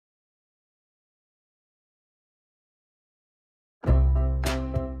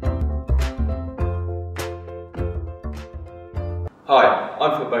Hi,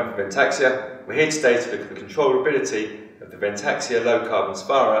 I'm Phil from Vent-Axia. We're here today to look at the controllability of the Vent-Axia Lo-Carbon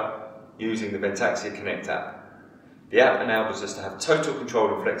Svara using the Vent-Axia Connect App. The app enables us to have total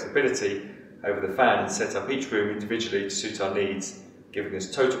control and flexibility over the fan and set up each room individually to suit our needs, giving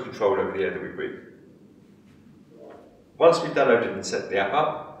us total control over the air that we breathe. Once we've downloaded and set the app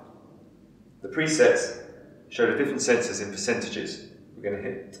up, the presets show the different sensors in percentages. We're going to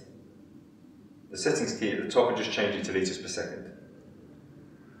hit the settings key at the top and just change it to litres per second.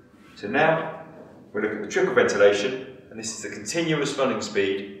 So now we'll look at the trickle ventilation, and this is the continuous running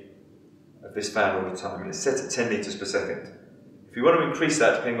speed of this fan all the time, and it's set at 10 litres per second. If you want to increase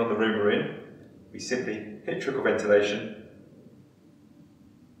that depending on the room we're in, we simply hit trickle ventilation,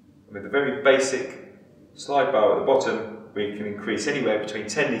 and with the very basic slide bar at the bottom we can increase anywhere between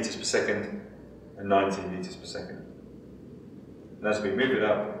 10 litres per second and 19 litres per second. And as we move it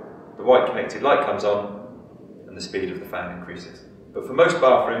up, the white connected light comes on and the speed of the fan increases. But for most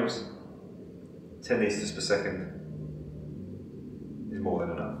bathrooms, 10 litres per second is more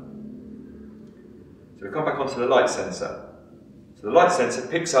than enough. So we come back onto the light sensor. So the light sensor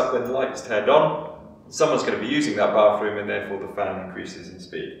picks up when the light is turned on. Someone's going to be using that bathroom and therefore the fan increases in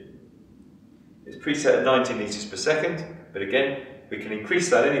speed. It's preset at 19 litres per second, but again, we can increase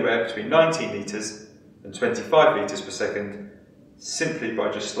that anywhere between 19 litres and 25 litres per second simply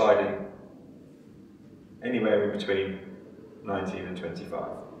by just sliding anywhere in between 19 and 25.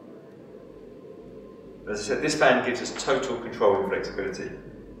 As I said, this fan gives us total control and flexibility.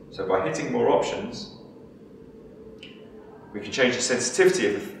 So by hitting more options, we can change the sensitivity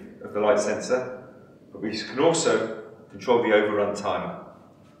of the light sensor, but we can also control the overrun timer.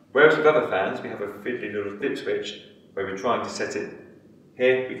 Whereas with other fans, we have a fiddly little dip switch where we're trying to set it.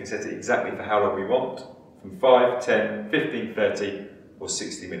 Here, we can set it exactly for how long we want, from 5, 10, 15, 30, or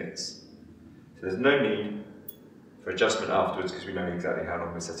 60 minutes. So there's no need for adjustment afterwards because we know exactly how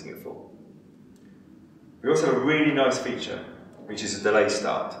long we're setting it for. We also have a really nice feature, which is a delay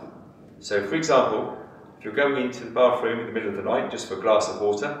start. So for example, if you're going into the bathroom in the middle of the night just for a glass of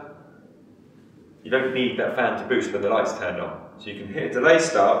water, you don't need that fan to boost when the light's turned on. So you can hit a delay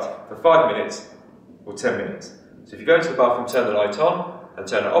start for 5 minutes or 10 minutes. So if you go into the bathroom, turn the light on and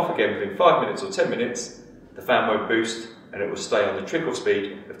turn it off again within 5 minutes or 10 minutes, the fan won't boost and it will stay on the trickle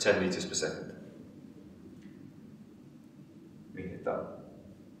speed of 10 litres per second. We hit done.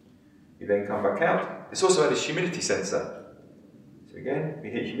 You then come back out. It's also had a humidity sensor. So again, we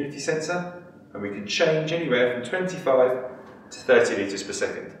hit humidity sensor and we can change anywhere from 25 to 30 litres per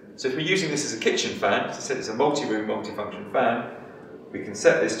second. So if we're using this as a kitchen fan, as I said, it's a multi-room, multi-function fan, we can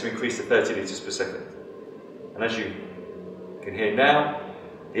set this to increase to 30 litres per second. And as you can hear now,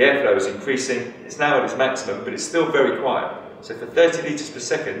 the airflow is increasing. It's now at its maximum, but it's still very quiet. So for 30 litres per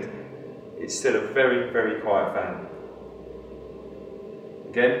second, it's still a very, very quiet fan.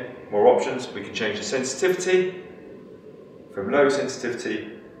 Again, more options. We can change the sensitivity from low sensitivity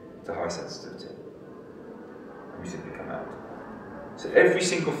to high sensitivity. And we simply come out. So every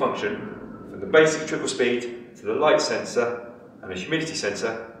single function, from the basic trickle speed to the light sensor and the humidity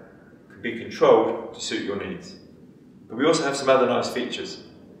sensor, can be controlled to suit your needs. But we also have some other nice features.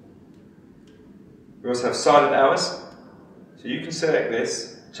 We also have silent hours, so you can select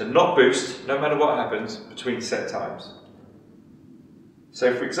this to not boost, no matter what happens, between set times.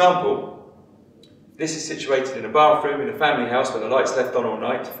 So for example, this is situated in a bathroom in a family house where the light's left on all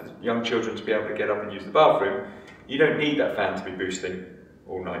night for young children to be able to get up and use the bathroom. You don't need that fan to be boosting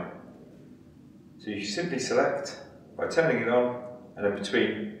all night. So you simply select by turning it on, and then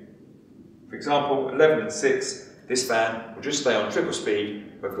between, for example, 11 and 6, this fan will just stay on trickle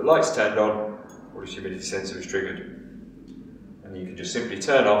speed whether the light's turned on or the humidity sensor is triggered. And you can just simply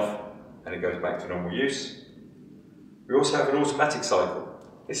turn off and it goes back to normal use. We also have an automatic cycle.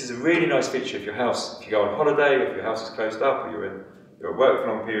 This is a really nice feature if you go on holiday, or if your house is closed up, or you're at work for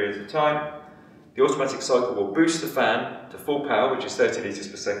long periods of time. The automatic cycle will boost the fan to full power, which is 30 litres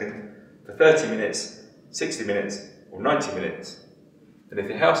per second, for 30 minutes, 60 minutes, or 90 minutes. And if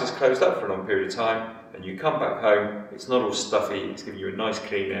your house is closed up for a long period of time, and you come back home, it's not all stuffy, it's giving you a nice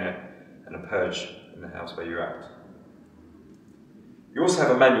clean air and a purge in the house where you're at. You also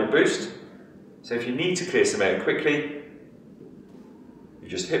have a manual boost, so if you need to clear some air quickly, you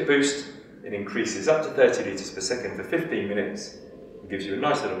just hit boost, it increases up to 30 litres per second for 15 minutes, and gives you a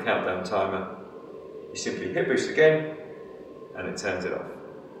nice little countdown timer. You simply hit boost again, and it turns it off.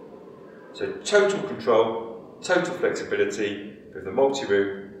 So total control, total flexibility with the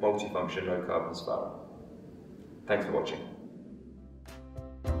multi-room, multi-function, low-carbon Svara. Thanks for watching.